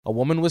A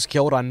woman was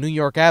killed on New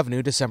York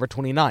Avenue December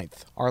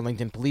 29th.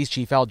 Arlington Police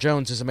Chief Al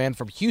Jones says a man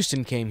from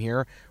Houston came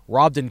here,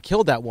 robbed and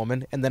killed that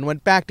woman, and then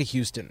went back to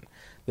Houston.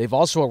 They've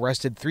also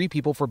arrested 3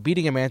 people for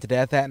beating a man to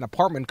death at an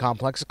apartment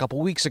complex a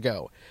couple weeks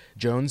ago.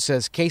 Jones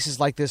says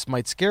cases like this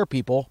might scare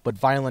people, but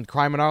violent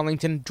crime in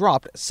Arlington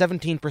dropped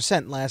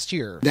 17% last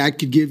year. That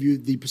could give you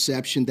the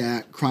perception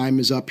that crime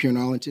is up here in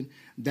Arlington.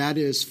 That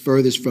is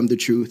furthest from the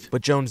truth.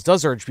 But Jones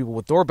does urge people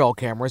with doorbell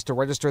cameras to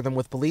register them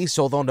with police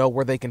so they'll know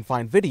where they can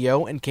find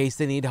video in case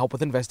they need help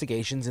with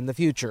investigations in the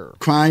future.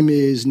 Crime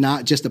is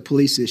not just a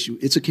police issue,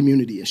 it's a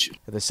community issue.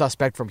 The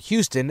suspect from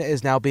Houston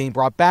is now being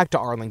brought back to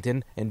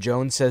Arlington, and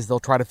Jones says they'll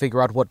try to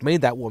figure out what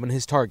made that woman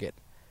his target.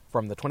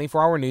 From the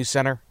 24-Hour News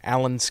Center,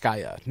 Alan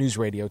Scaia, News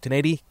Radio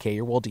 1080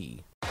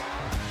 KRLD.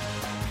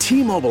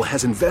 T-Mobile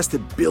has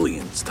invested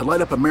billions to light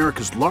up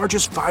America's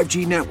largest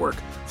 5G network,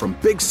 from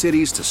big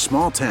cities to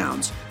small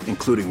towns,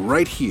 including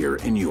right here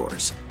in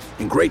yours.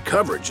 And great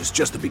coverage is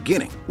just the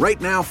beginning. Right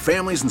now,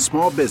 families and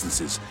small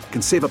businesses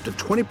can save up to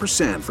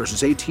 20%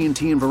 versus AT&T and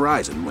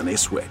Verizon when they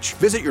switch.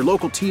 Visit your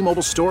local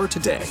T-Mobile store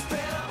today.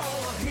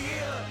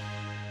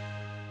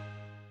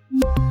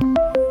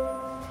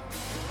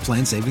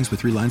 Plan savings with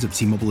 3 lines of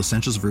T-Mobile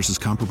Essentials versus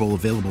comparable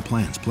available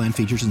plans. Plan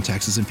features and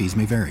taxes and fees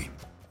may vary.